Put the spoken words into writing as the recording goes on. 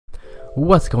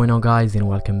What's going on, guys, and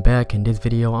welcome back. In this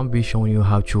video I'm be showing you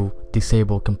how to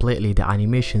disable completely the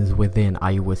animations within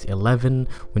iOS 11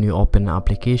 when you open an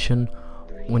application,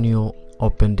 when you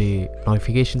open the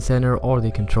notification center or the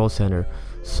control center.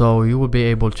 So you will be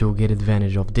able to get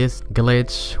advantage of this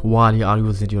glitch while you are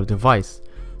using your device.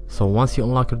 So once you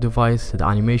unlock your device, the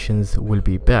animations will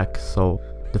be back. So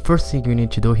the first thing you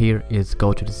need to do here is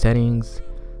go to the settings,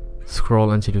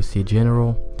 scroll until you see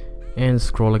general, and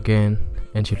scroll again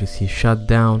until you see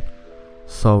shutdown.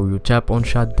 So you tap on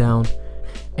shutdown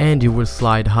and you will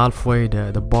slide halfway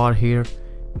the bar here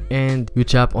and you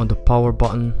tap on the power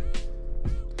button.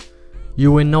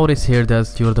 You will notice here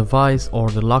that your device or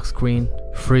the lock screen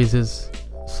freezes.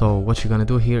 So what you're gonna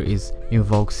do here is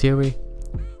invoke Siri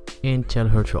and tell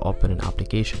her to open an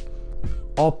application.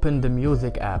 Open the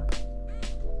music app.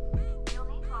 You'll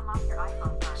need to unlock your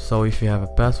iPhone first. So if you have a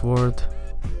password,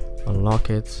 unlock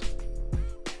it.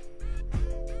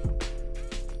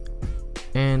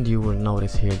 And you will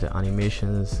notice here the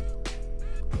animations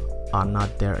are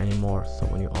not there anymore. So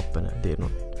when you open the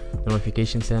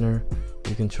notification center,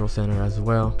 the control center as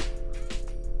well,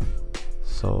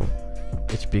 so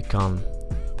it's become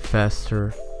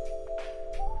faster,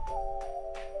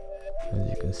 as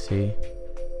you can see.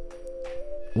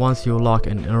 Once you lock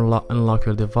and unlock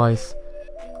your device,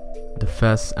 the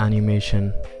fast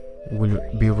animation will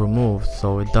be removed,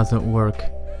 so it doesn't work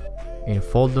in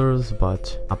folders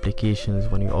but applications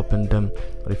when you open them,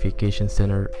 notification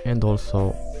center and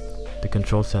also the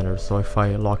control center. So if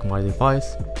I lock my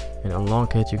device and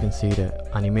unlock it, you can see the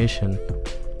animation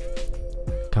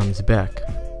comes back.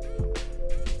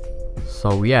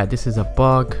 So yeah, this is a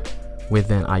bug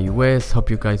within iOS.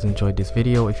 Hope you guys enjoyed this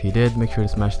video. If you did, make sure to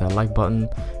smash that like button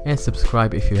and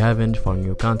subscribe if you haven't for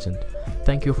new content.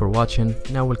 Thank you for watching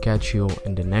and I will catch you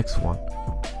in the next one.